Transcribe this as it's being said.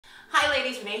Hi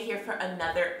ladies, Renee here for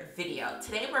another video.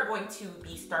 Today we're going to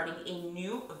be starting a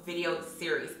new video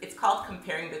series. It's called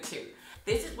Comparing the Two.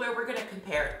 This is where we're going to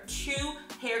compare two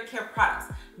hair care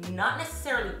products, not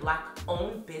necessarily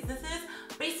Black-owned businesses,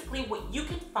 basically what you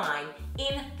can find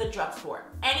in the drugstore.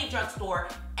 Any drugstore,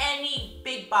 any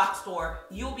big box store,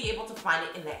 you'll be able to find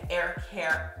it in the hair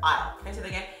care aisle. Can I say that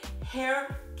again?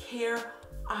 Hair care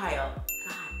aisle.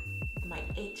 God, my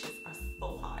H's are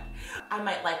so hard. I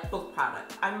might like both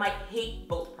products. I might hate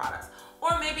both products.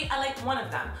 Or maybe I like one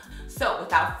of them. So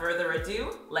without further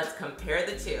ado, let's compare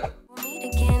the two.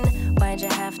 Meet again, why'd you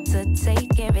have to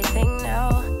take everything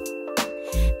now?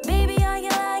 Baby, are you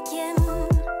liking?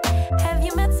 Have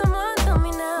you met someone? Tell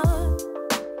me now.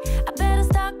 I better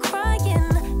start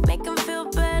crying, make them feel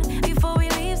bad before we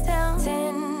leave town.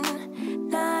 10,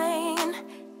 9,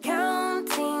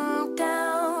 counting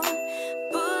down,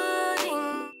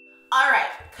 putting. All right,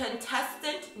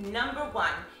 contestant number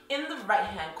one in the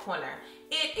right-hand corner.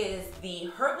 It is the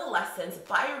Herbal Essences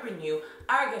by Renew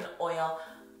Argan Oil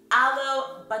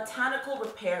Aloe Botanical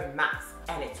Repair Mask,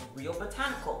 and it's real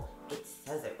botanical. It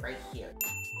says it right here.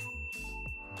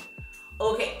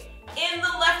 Okay, in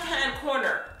the left-hand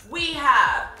corner, we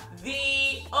have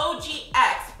the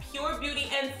OGX Pure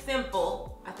Beauty and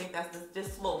Simple, I think that's the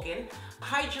slogan,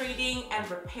 Hydrating and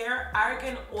Repair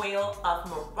Argan Oil of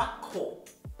Morocco.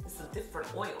 This is a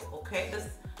different oil, okay?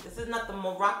 This is not the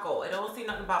Morocco. I don't see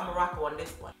nothing about Morocco on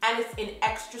this one. And it's in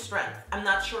extra strength. I'm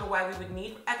not sure why we would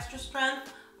need extra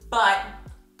strength, but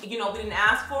you know, we didn't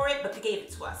ask for it, but they gave it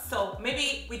to us. So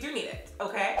maybe we do need it,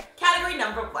 okay? Category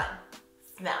number one,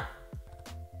 smell.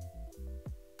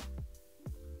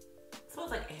 It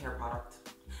smells like a hair product.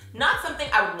 Not something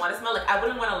I would want to smell. Like, I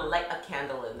wouldn't want to light a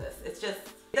candle in this. It's just,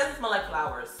 it doesn't smell like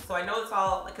flowers. So I know it's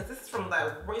all, like, cause this is from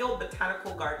the Royal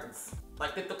Botanical Gardens.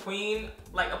 Like, did the queen,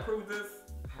 like, approve this?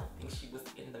 I don't think she was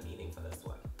in the meeting for this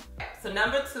one. Okay, so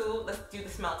number two, let's do the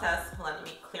smell test. Hold on, let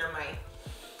me clear my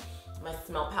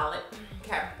smell palette.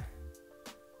 Okay.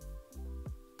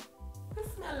 It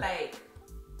smells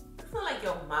like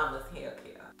your mama's hair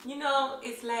care. You know,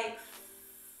 it's like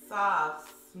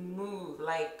soft, smooth,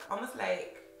 like almost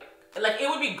like it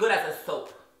would be good as a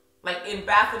soap. Like in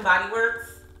Bath and Body Works,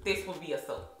 this would be a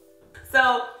soap.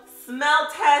 So smell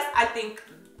test, I think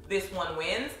this one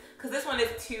wins because this one is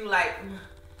too like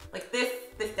this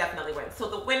definitely wins. So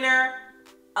the winner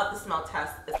of the smell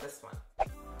test is this one.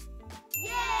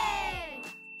 Yay!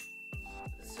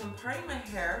 So I'm parting my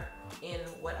hair in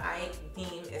what I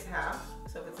deem is half.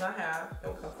 So if it's not half,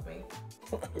 don't cuff me.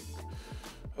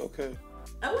 Okay.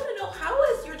 I want to know, how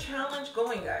is your challenge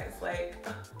going, guys? Like,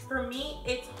 for me,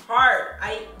 it's hard.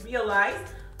 I realize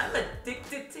I'm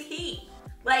addicted to heat.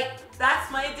 Like,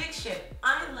 that's my addiction.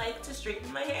 I like to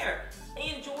straighten my hair. I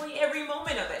enjoy every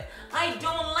moment of it. I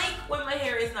don't like when my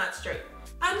hair is not straight.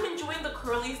 I'm enjoying the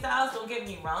curly styles, don't get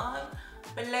me wrong.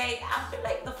 But like, after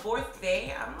like the fourth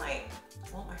day, I'm like,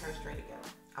 I want my hair straight again.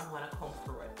 I want to comb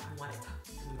through it. I want it to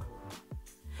flow.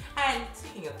 And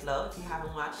speaking of flow, if you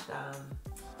haven't watched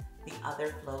the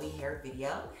other flowy hair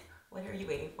video, what are you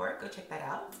waiting for? Go check that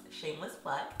out. Shameless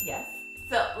plug, yes.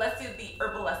 So let's do the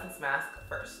Herbal Essence mask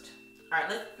first. All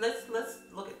right, let's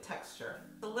look at texture.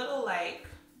 It's a little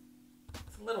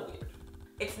weird.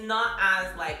 It's not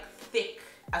as like thick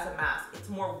as a mask. It's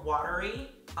more watery.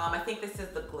 I think this is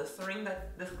the glycerin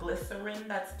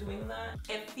that's doing that.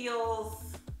 It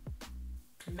feels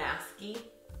masky.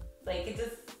 Like it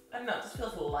just, I don't know, it just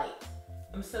feels light.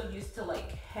 I'm so used to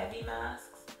like heavy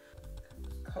masks.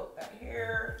 Just coat that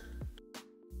hair.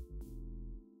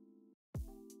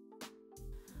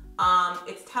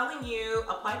 It's telling you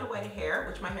apply to wet hair,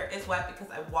 which my hair is wet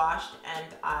because I washed and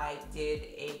I did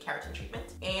a keratin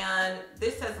treatment. And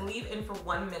this says leave in for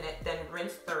 1 minute, then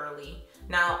rinse thoroughly.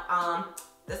 Now,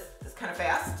 this is kind of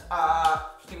fast.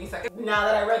 Give me a second. Now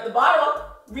that I read the bottle,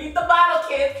 read the bottle,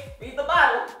 kids, read the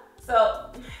bottle.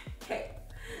 So, okay,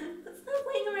 let's not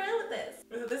playing around with this.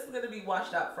 So this is gonna be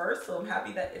washed out first, so I'm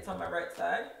happy that it's on my right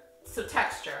side. So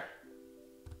texture.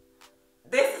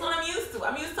 This is what I'm used to.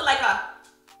 I'm used to like a,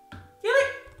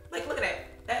 like look at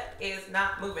it. That is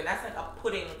not moving. That's like a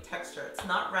pudding texture. It's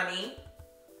not runny.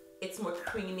 It's more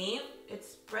creamy. It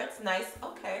spreads nice.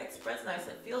 Okay, it spreads nice.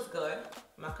 It feels good.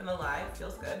 I'm not gonna lie, it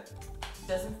feels good. It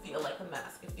doesn't feel like a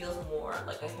mask. It feels more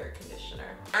like a hair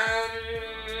conditioner.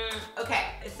 Okay,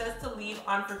 it says to leave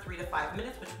on for 3 to 5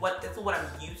 minutes, that's what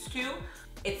I'm used to.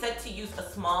 It said to use a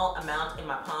small amount in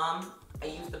my palm. I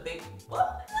used the big,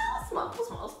 well, no,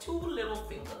 small. It's 2 little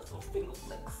fingers, little finger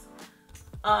flicks.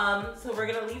 So we're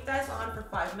gonna leave this on for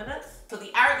 5 minutes. So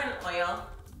the argan oil,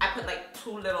 I put like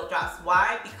 2 little drops.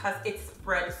 Why? Because it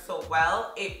spreads so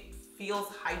well. It feels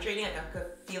hydrating, and I could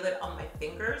feel it on my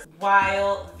fingers.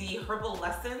 While the Herbal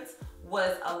Essences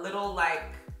was a little like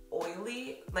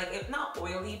oily, like not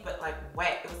oily, but like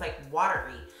wet. It was like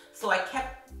watery. So I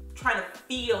kept trying to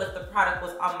feel if the product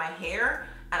was on my hair,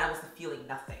 and I wasn't feeling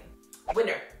nothing.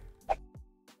 Winner.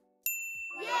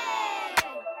 Yay!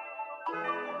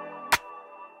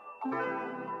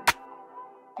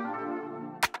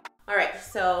 All right,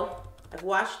 so I've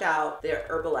washed out the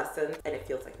Herbal Essence and it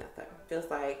feels like nothing. It feels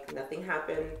like nothing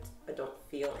happened. I don't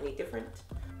feel any different.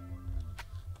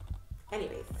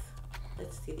 Anyways,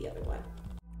 let's see the other one.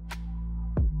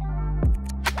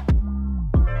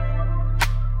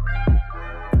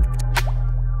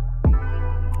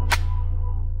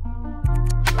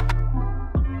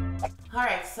 All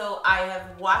right, so I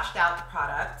have washed out the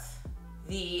product.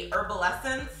 The Herbal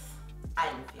Essence, I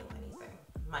didn't feel anything.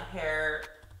 My hair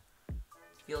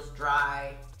feels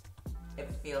dry. It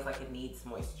feels like it needs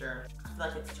moisture. I feel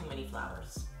like it's too many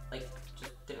flowers. Like,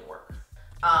 just didn't work.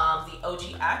 The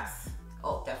OGX,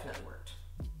 oh, definitely worked.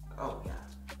 Oh yeah.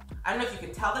 I don't know if you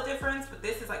can tell the difference, but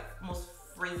this is like almost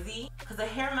frizzy. Because a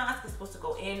hair mask is supposed to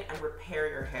go in and repair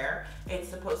your hair. It's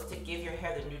supposed to give your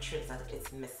hair the nutrients that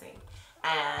it's missing.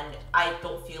 And I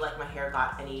don't feel like my hair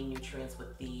got any nutrients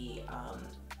with the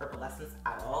Herbal Essence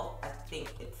at all. I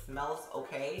think it smells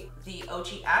okay. The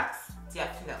OGX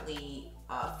definitely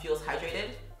feels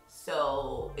hydrated.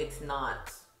 So it's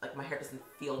not, like my hair doesn't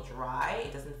feel dry.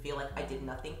 It doesn't feel like I did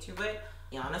nothing to it. To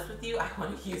be honest with you, I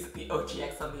want to use the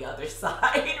OGX on the other side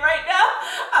right now.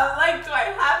 I'm like, do I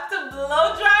have to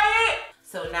blow dry it?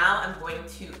 So now I'm going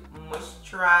to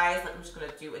moisturize. Like I'm just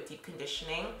gonna do a deep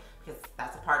conditioning because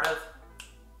that's a part of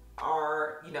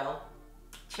our, you know,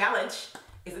 challenge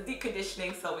is a deep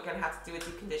conditioning. So we're gonna have to do a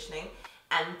deep conditioning.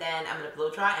 And then I'm gonna blow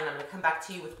dry and I'm gonna come back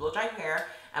to you with blow dry hair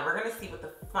and we're gonna see what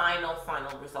the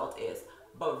final result is.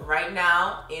 But right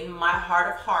now, in my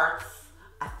heart of hearts,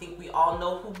 I think we all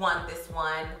know who won this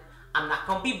one. I'm not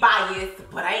gonna be biased,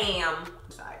 but I am.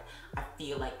 I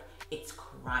feel like it's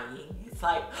crying. It's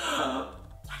like, why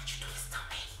did you do this to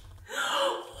me?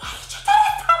 Why did you do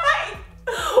this to me?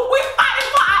 We fighting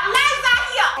for our lives out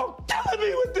here. Oh, killing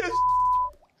me with this.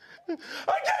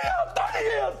 I gave you 30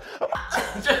 years.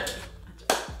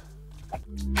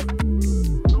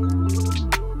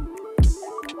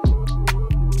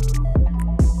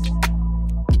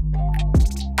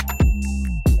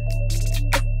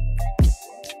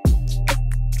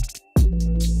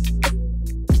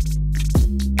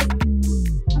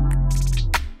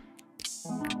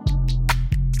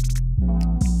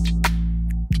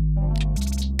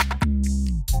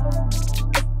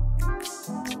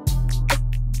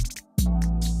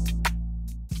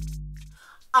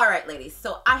 All right, ladies,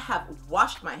 so I have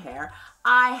washed my hair.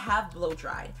 I have blow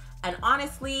dried. And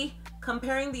honestly,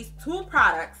 comparing these two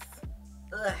products,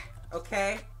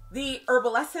 okay? The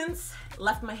Herbal Essence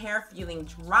left my hair feeling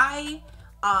dry.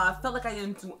 Felt like I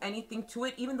didn't do anything to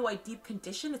it. Even though I deep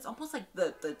conditioned, it's almost like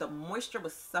the moisture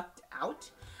was sucked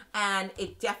out. And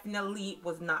it definitely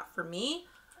was not for me.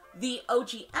 The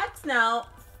OGX now,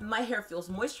 my hair feels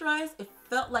moisturized. It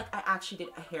felt like I actually did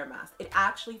a hair mask. It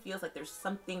actually feels like there's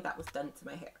something that was done to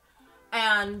my hair.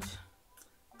 And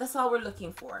that's all we're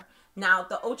looking for. Now,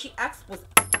 the OGX was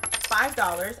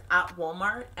 $5 at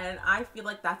Walmart, and I feel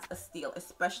like that's a steal,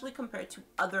 especially compared to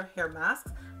other hair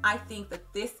masks. I think that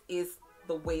this is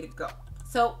the way to go.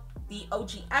 So the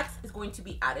OGX is going to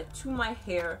be added to my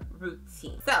hair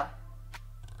routine. So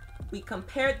we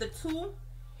compared the two,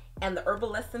 and the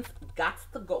Herbal Essence got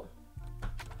to go.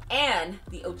 And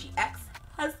the OGX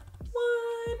has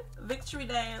won. Victory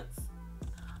dance.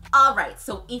 All right,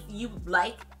 so if you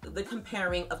like the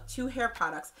comparing of two hair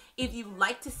products, if you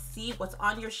like to see what's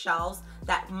on your shelves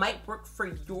that might work for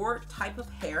your type of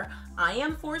hair, I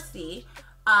am 4C,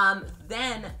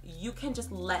 then you can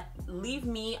just leave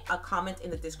me a comment in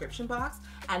the description box,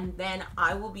 and then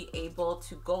I will be able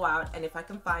to go out and if I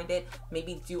can find it,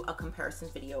 maybe do a comparison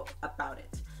video about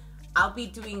it. I'll be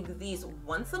doing these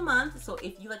once a month, so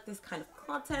if you like this kind of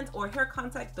content or hair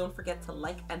content, don't forget to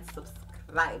like and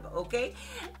subscribe, okay?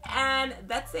 And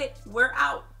that's it. We're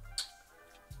out.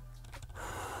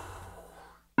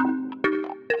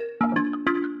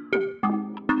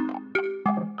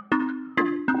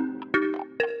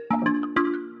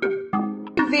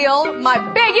 Reveal my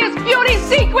biggest beauty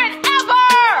secret